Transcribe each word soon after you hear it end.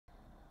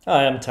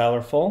Hi, I'm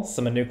Tyler Fultz.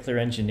 I'm a nuclear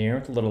engineer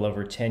with a little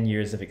over 10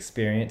 years of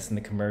experience in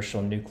the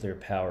commercial nuclear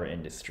power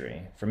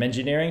industry, from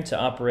engineering to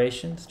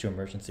operations to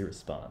emergency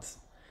response.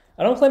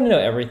 I don't claim to know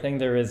everything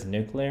there is in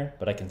nuclear,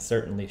 but I can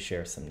certainly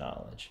share some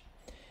knowledge.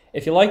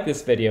 If you like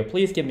this video,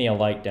 please give me a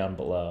like down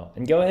below,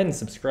 and go ahead and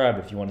subscribe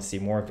if you want to see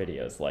more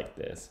videos like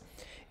this.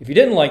 If you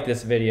didn't like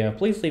this video,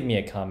 please leave me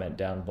a comment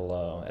down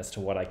below as to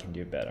what I can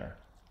do better.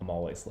 I'm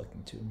always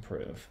looking to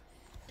improve.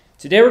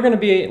 Today we're going to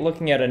be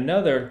looking at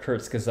another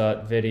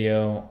Kurzgesagt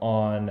video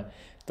on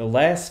The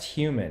Last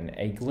Human,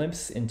 a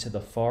glimpse into the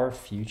far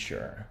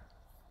future.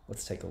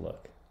 Let's take a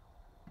look.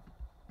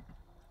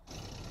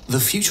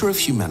 The future of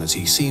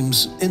humanity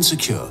seems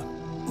insecure.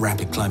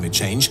 Rapid climate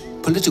change,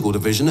 political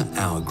division,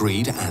 our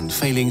greed and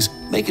failings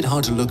make it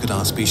hard to look at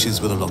our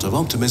species with a lot of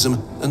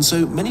optimism, and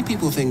so many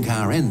people think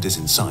our end is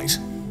in sight.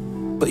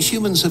 But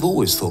humans have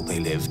always thought they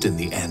lived in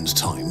the end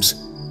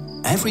times.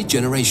 Every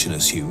generation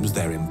assumes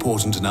they're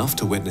important enough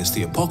to witness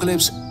the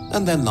apocalypse,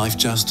 and then life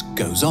just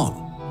goes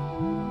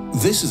on.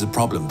 This is a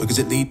problem because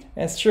it leads...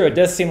 That's true. It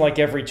does seem like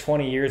every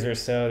 20 years or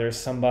so there's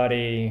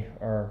somebody,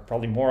 or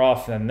probably more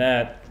often than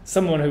that,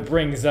 someone who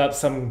brings up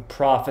some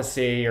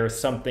prophecy or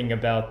something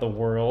about the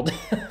world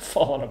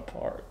falling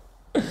apart.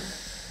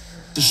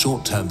 to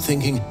short-term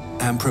thinking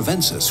and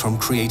prevents us from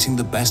creating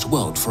the best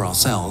world for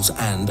ourselves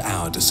and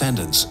our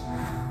descendants.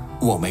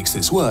 What makes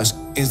this worse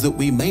is that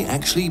we may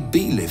actually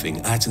be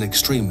living at an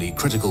extremely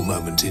critical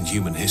moment in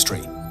human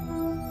history.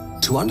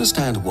 To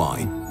understand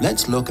why,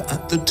 let's look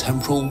at the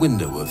temporal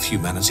window of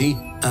humanity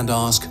and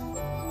ask,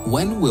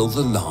 when will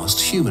the last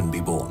human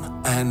be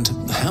born? And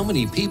how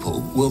many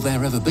people will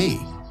there ever be?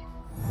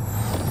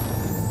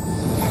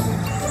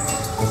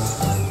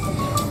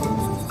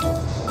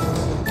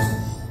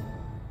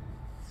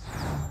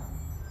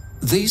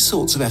 These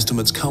sorts of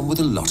estimates come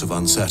with a lot of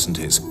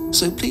uncertainties,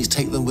 so please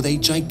take them with a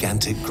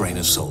gigantic grain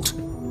of salt.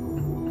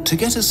 To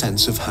get a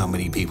sense of how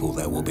many people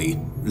there will be,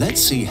 let's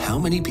see how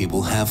many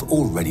people have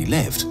already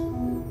lived.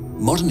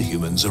 Modern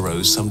humans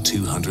arose some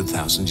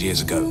 200,000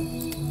 years ago.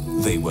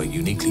 They were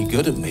uniquely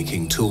good at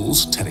making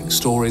tools, telling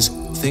stories,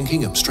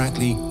 thinking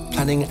abstractly,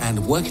 planning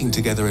and working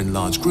together in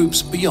large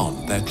groups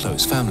beyond their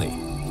close family.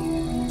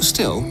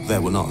 Still, there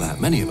were not that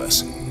many of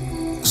us.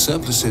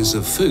 Surpluses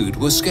of food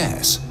were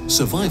scarce,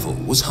 survival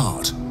was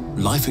hard,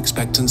 life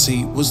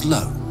expectancy was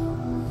low.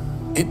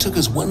 It took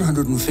us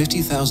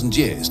 150,000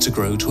 years to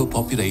grow to a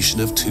population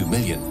of 2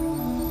 million.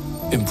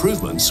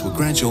 Improvements were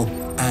gradual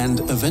and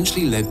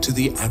eventually led to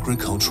the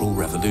agricultural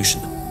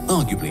revolution,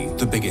 arguably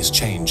the biggest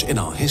change in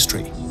our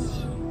history.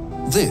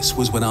 This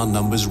was when our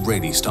numbers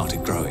really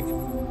started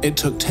growing. It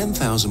took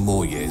 10,000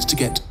 more years to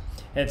get.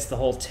 It's the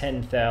whole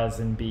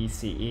 10,000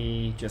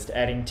 BCE, just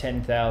adding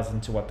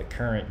 10,000 to what the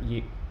current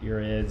year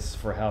is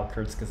for how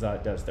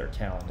Kurzgesagt does their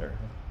calendar.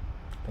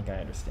 I think I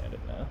understand it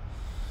now.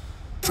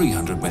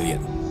 300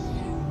 million.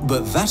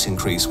 But that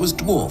increase was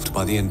dwarfed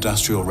by the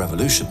Industrial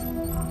Revolution.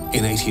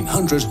 In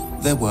 1800,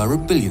 there were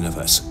 1 billion of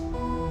us.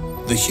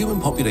 The human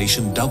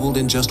population doubled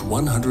in just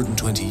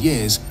 120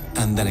 years,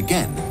 and then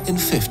again in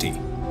 50.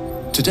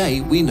 Today,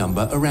 we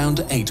number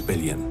around 8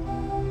 billion.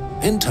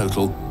 In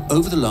total,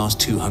 over the last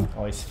 200...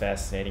 Always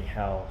fascinating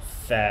how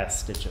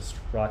fast it just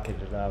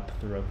rocketed up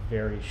through a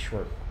very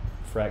short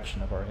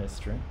fraction of our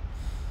history.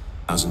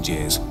 ...thousand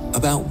years,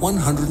 about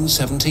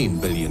 117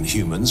 billion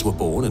humans were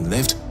born and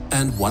lived,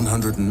 and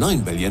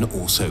 109 billion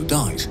also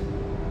died.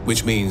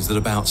 Which means that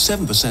about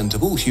 7%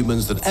 of all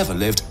humans that ever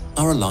lived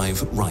are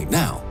alive right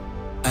now.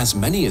 As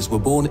many as were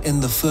born in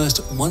the first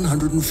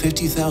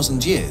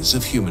 150,000 years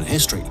of human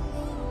history.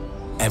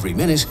 Every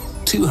minute,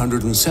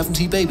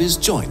 270 babies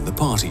join the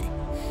party.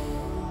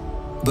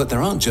 But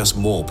there aren't just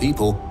more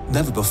people.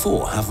 Never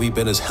before have we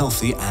been as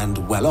healthy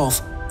and well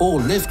off or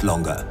lived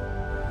longer.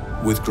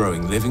 With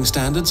growing living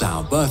standards,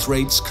 our birth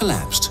rates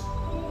collapsed.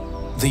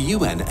 The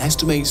UN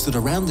estimates that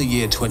around the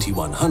year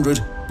 2100,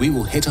 we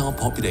will hit our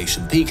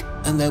population peak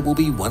and there will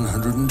be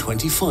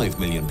 125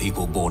 million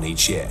people born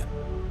each year.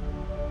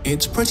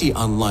 It's pretty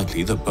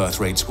unlikely that birth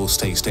rates will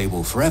stay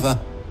stable forever,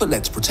 but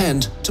let's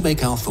pretend to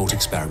make our thought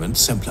experiment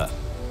simpler.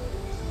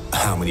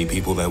 How many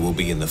people there will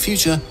be in the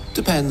future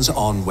depends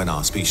on when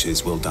our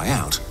species will die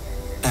out.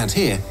 And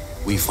here,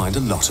 we find a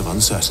lot of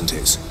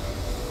uncertainties.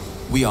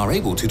 We are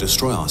able to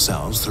destroy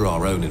ourselves through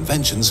our own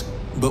inventions,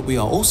 but we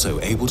are also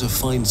able to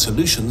find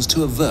solutions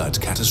to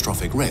avert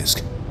catastrophic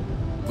risk.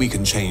 We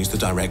can change the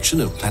direction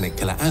of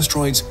planet-killer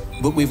asteroids,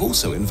 but we've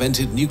also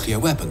invented nuclear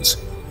weapons.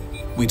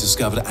 We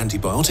discovered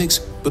antibiotics,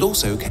 but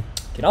also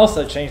can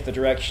also change the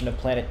direction of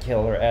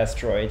planet-killer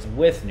asteroids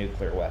with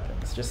nuclear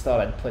weapons. Just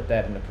thought I'd put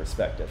that into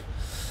perspective.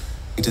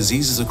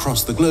 Diseases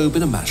across the globe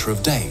in a matter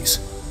of days.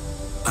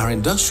 Our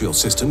industrial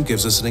system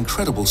gives us an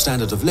incredible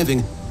standard of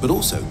living, but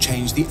also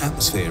changed the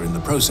atmosphere in the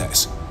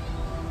process.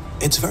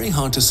 It's very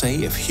hard to say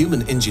if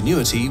human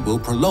ingenuity will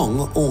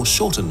prolong or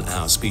shorten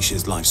our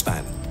species'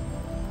 lifespan.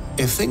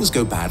 If things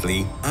go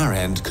badly, our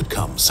end could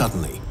come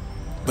suddenly.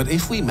 But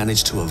if we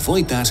manage to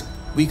avoid that,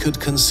 we could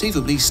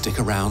conceivably stick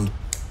around.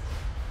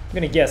 I'm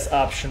going to guess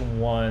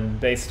option one,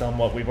 based on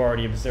what we've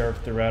already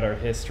observed throughout our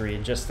history,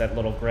 just that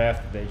little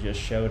graph that they just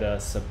showed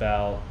us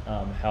about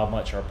how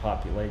much our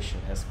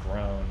population has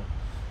grown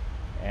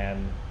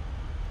and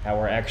how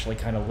we're actually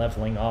kind of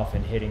leveling off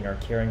and hitting our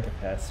carrying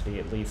capacity,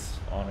 at least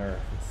on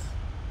Earth. It's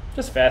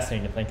just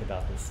fascinating to think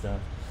about this stuff.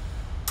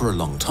 For a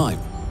long time.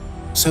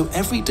 So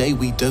every day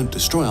we don't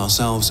destroy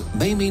ourselves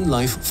may mean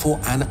life for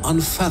an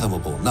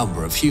unfathomable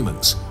number of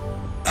humans.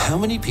 How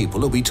many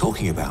people are we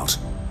talking about?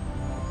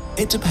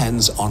 It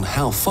depends on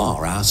how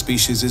far our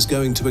species is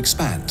going to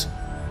expand.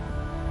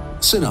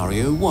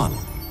 Scenario 1.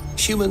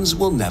 Humans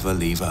will never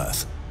leave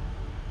Earth.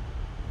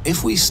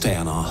 If we stay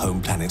on our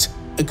home planet,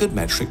 a good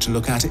metric to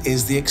look at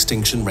is the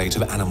extinction rate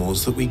of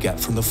animals that we get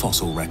from the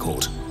fossil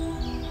record.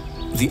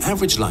 The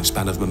average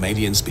lifespan of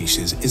mammalian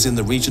species is in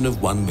the region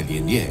of 1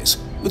 million years,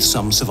 with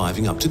some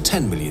surviving up to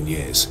 10 million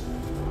years.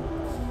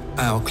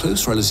 Our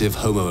close relative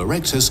Homo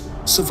erectus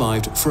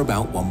survived for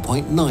about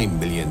 1.9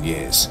 million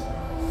years.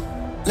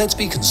 Let's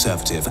be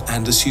conservative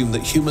and assume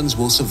that humans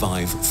will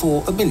survive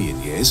for 1 million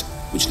years,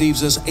 which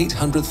leaves us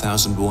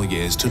 800,000 more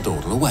years to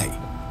dawdle away.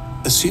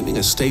 Assuming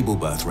a stable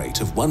birth rate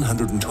of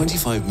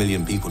 125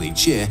 million people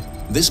each year,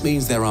 this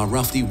means there are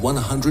roughly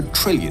 100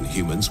 trillion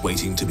humans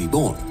waiting to be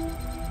born.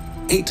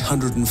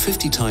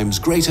 850 times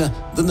greater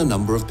than the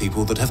number of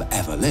people that have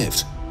ever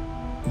lived.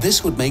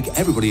 This would make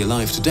everybody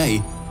alive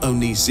today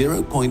only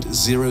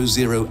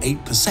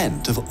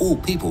 0.008% of all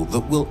people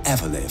that will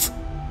ever live.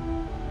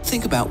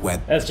 Think about where...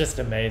 That's just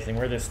amazing.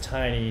 We're this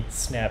tiny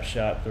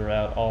snapshot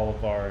throughout all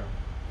of our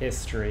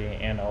history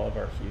and all of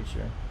our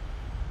future.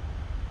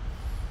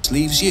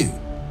 Leaves you.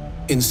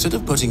 Instead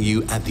of putting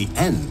you at the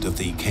end of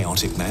the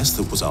chaotic mess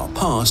that was our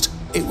past,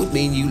 it would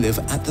mean you live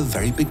at the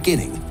very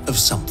beginning of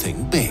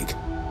something big.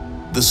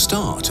 The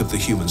start of the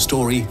human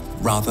story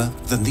rather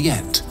than the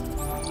end.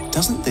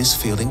 Doesn't this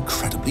feel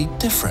incredibly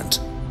different?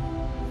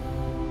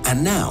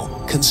 And now,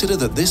 consider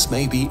that this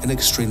may be an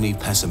extremely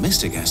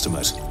pessimistic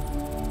estimate.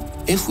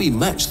 If we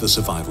match the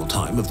survival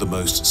time of the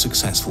most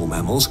successful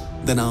mammals,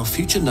 then our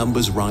future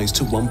numbers rise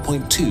to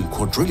 1.2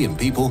 quadrillion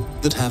people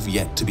that have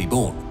yet to be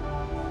born.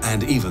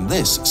 And even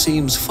this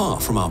seems far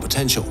from our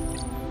potential.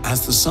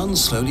 As the sun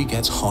slowly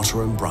gets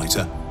hotter and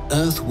brighter,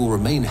 Earth will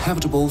remain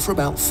habitable for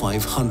about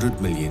 500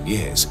 million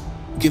years,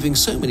 giving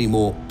so many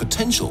more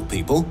potential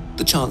people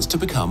the chance to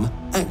become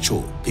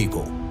actual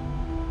people.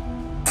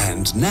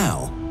 And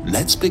now,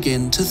 let's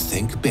begin to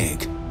think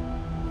big.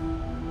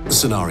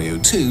 Scenario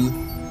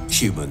 2.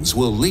 Humans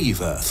will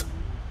leave Earth.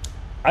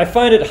 I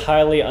find it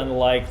highly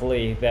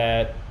unlikely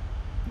that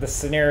the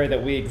scenario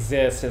that we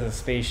exist as a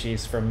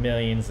species for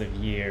millions of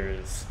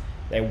years,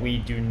 that we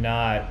do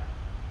not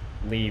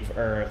leave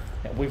Earth.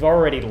 We've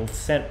already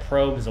sent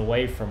probes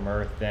away from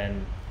Earth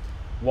and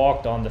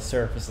walked on the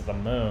surface of the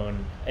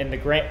moon. In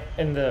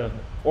the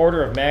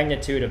order of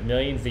magnitude of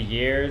millions of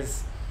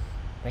years,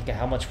 think of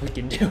how much we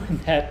can do in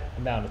that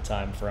amount of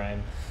time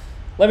frame.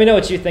 Let me know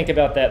what you think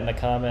about that in the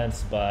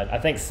comments, but I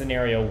think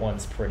scenario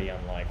 1's pretty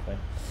unlikely.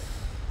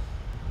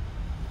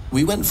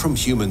 We went from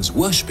humans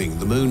worshipping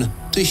the moon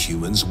to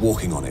humans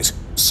walking on it,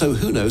 so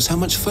who knows how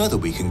much further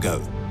we can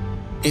go.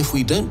 If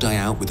we don't die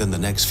out within the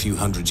next few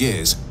hundred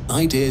years,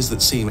 ideas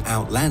that seem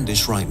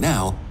outlandish right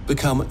now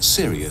become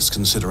serious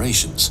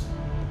considerations.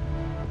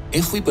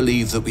 If we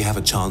believe that we have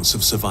a chance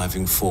of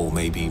surviving for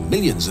maybe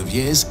millions of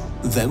years,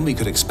 then we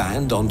could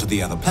expand onto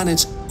the other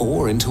planets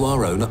or into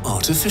our own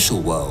artificial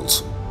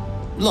worlds.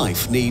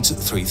 Life needs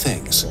 3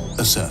 things: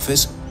 a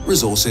surface,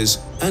 resources,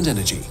 and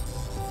energy.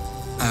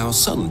 Our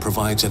sun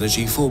provides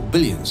energy for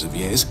billions of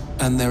years,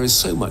 and there is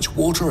so much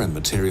water and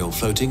material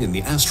floating in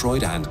the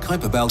asteroid and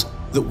Kuiper belt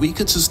that we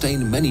could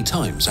sustain many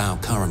times our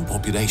current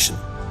population.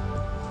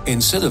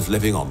 Instead of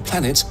living on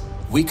planets,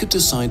 we could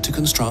decide to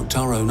construct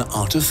our own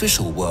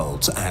artificial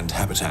worlds and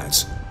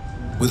habitats.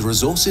 With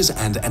resources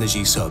and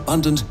energy so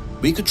abundant,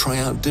 we could try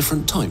out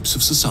different types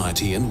of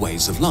society and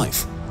ways of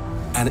life.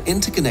 An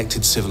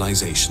interconnected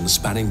civilization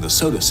spanning the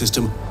solar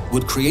system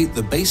would create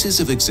the basis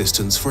of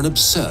existence for an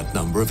absurd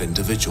number of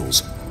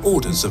individuals,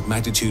 orders of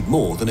magnitude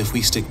more than if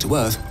we stick to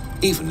Earth,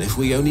 even if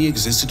we only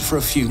existed for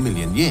a few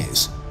million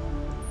years.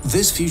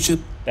 This future...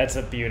 That's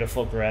a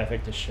beautiful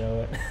graphic to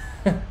show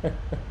it.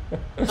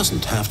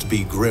 doesn't have to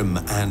be grim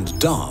and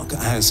dark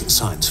as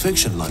science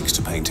fiction likes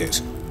to paint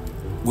it.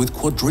 With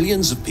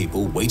quadrillions of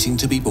people waiting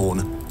to be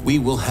born, we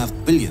will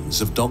have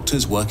billions of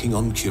doctors working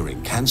on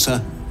curing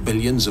cancer,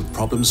 billions of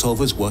problem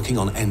solvers working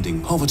on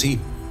ending poverty,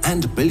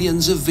 and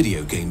billions of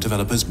video game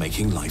developers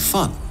making life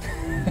fun.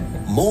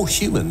 More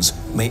humans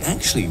may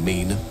actually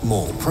mean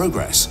more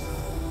progress.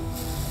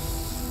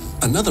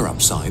 Another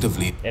upside of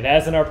leaving It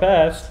has in our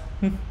past.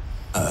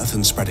 Earth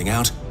and spreading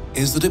out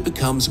is that it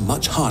becomes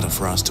much harder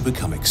for us to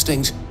become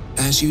extinct,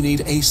 as you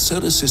need a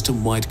solar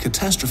system-wide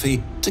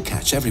catastrophe to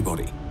catch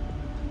everybody.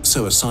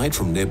 So aside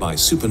from nearby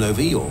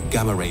supernovae or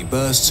gamma-ray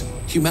bursts,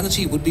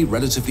 humanity would be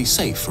relatively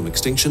safe from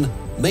extinction,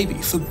 maybe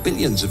for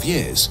billions of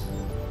years.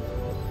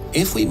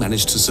 If we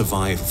manage to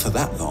survive for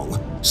that long,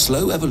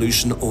 slow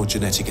evolution or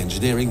genetic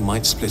engineering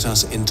might split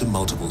us into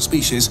multiple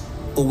species,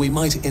 or we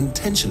might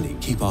intentionally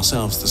keep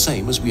ourselves the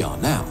same as we are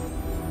now.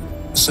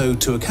 So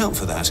to account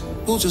for that,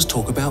 we'll just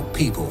talk about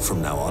people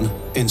from now on,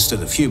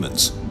 instead of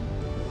humans.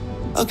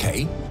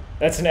 Okay.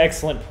 That's an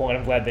excellent point.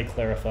 I'm glad they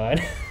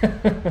clarified.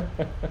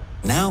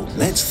 Now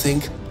let's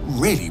think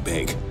really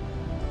big.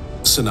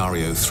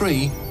 Scenario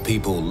 3,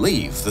 people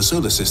leave the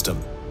solar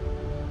system.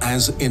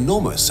 As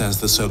enormous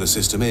as the solar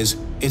system is,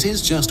 it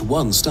is just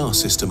one star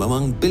system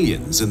among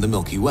billions in the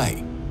Milky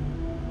Way.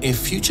 If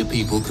future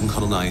people can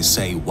colonize,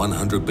 say,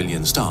 100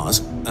 billion stars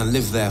and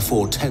live there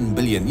for 10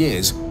 billion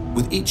years,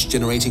 with each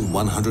generating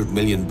 100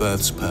 million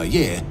births per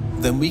year,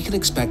 then we can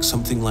expect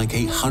something like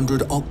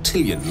 100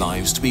 octillion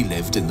lives to be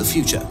lived in the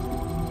future.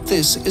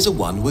 This is a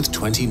 1 with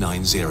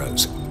 29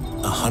 zeros.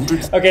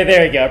 100... Okay,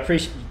 there you go.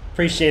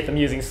 Appreciate them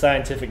using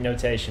scientific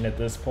notation at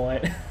this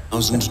point.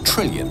 1,000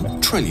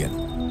 trillion.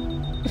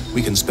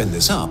 We can spin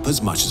this up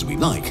as much as we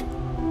like.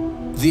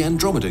 The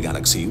Andromeda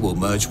Galaxy will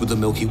merge with the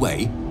Milky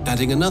Way,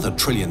 adding another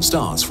trillion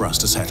stars for us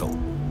to settle.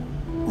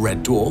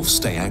 Red dwarfs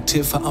stay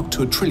active for up to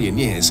 1 trillion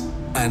years,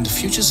 and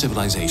future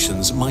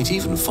civilizations might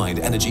even find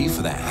energy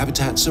for their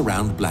habitats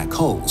around black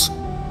holes.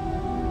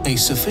 A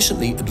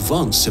sufficiently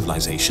advanced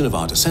civilization of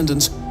our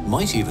descendants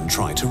might even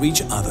try to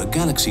reach other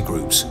galaxy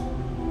groups.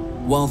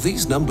 While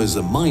these numbers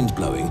are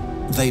mind-blowing,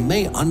 they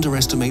may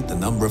underestimate the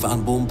number of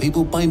unborn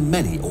people by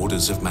many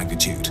orders of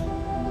magnitude.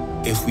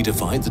 If we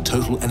divide the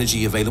total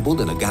energy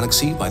available in a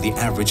galaxy by the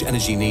average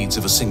energy needs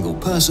of a single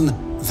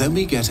person, then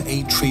we get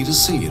 1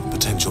 trillion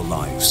potential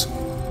lives.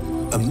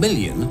 1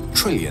 million,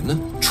 trillion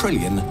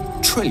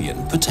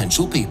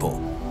potential people.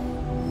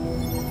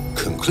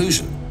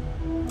 Conclusion.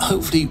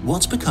 Hopefully,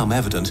 what's become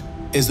evident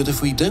is that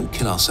if we don't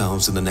kill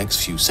ourselves in the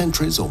next few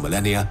centuries or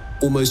millennia,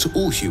 almost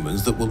all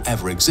humans that will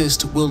ever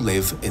exist will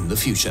live in the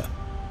future.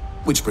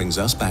 Which brings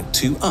us back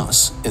to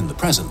us in the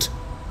present.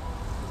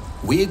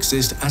 We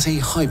exist at a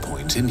high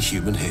point in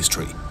human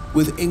history,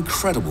 with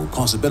incredible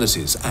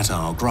possibilities at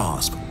our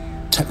grasp: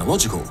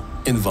 technological,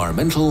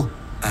 environmental,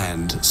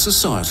 and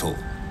societal.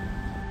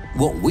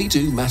 What we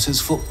do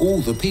matters for all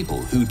the people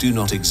who do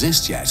not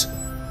exist yet.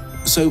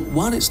 So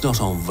while it's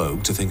not en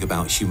vogue to think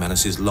about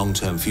humanity's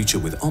long-term future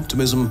with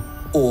optimism,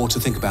 or to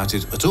think about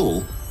it at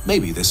all,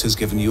 maybe this has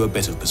given you a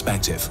bit of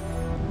perspective.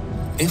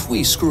 If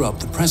we screw up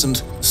the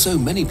present, so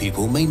many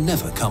people may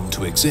never come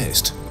to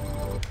exist.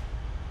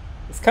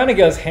 This kind of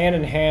goes hand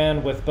in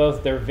hand with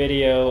both their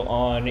video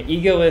on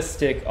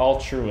egoistic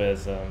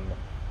altruism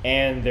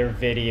and their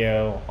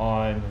video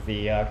on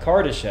the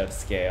Kardashev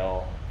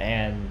scale.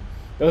 And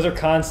those are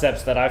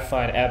concepts that I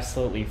find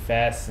absolutely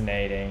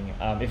fascinating.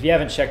 If you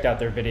haven't checked out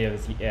their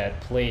videos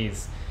yet,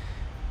 please,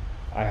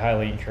 I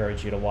highly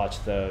encourage you to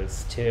watch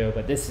those too.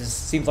 But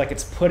seems like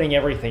it's putting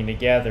everything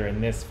together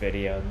in this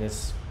video,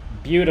 this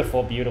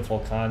beautiful, beautiful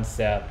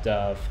concept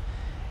of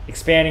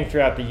expanding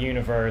throughout the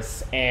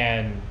universe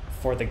and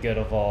for the good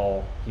of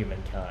all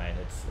humankind.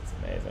 It's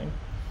amazing.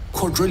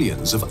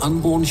 Quadrillions of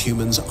unborn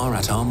humans are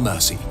at our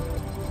mercy.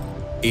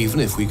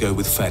 Even if we go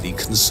with fairly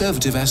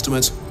conservative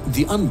estimates,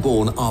 the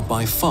unborn are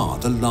by far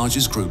the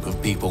largest group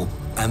of people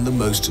and the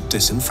most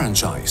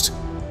disenfranchised.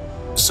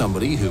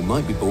 Somebody who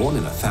might be born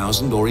in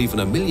 1,000 or even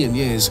 1 million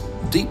years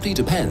deeply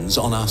depends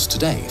on us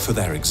today for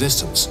their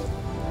existence.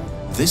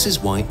 This is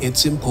why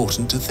it's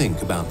important to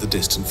think about the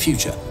distant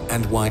future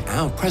and why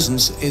our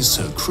presence is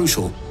so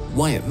crucial,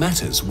 why it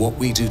matters what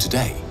we do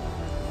today.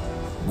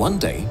 One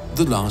day,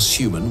 the last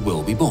human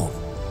will be born.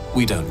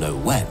 We don't know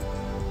when.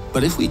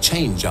 But if we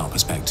change our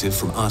perspective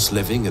from us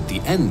living at the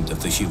end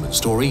of the human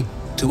story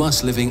to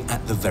us living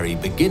at the very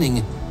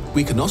beginning,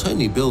 we can not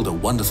only build a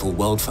wonderful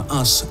world for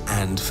us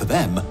and for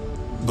them,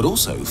 but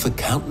also for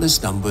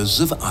countless numbers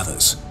of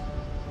others.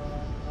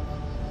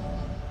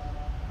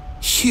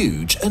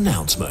 Huge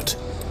announcement.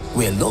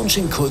 We're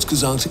launching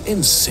Kurzgesagt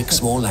in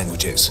 6 more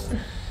languages.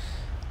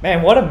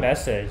 Man, what a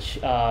message.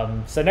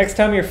 So next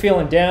time you're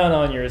feeling down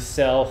on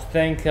yourself,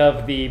 think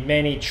of the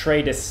many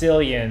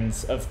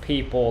tradecillions of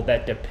people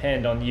that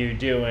depend on you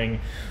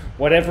doing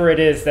whatever it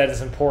is that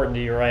is important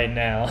to you right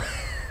now.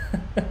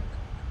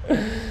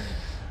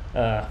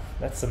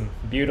 That's some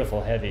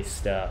beautiful, heavy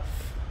stuff.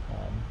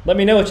 Let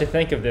me know what you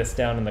think of this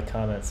down in the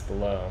comments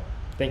below.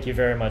 Thank you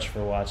very much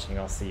for watching.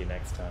 I'll see you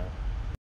next time.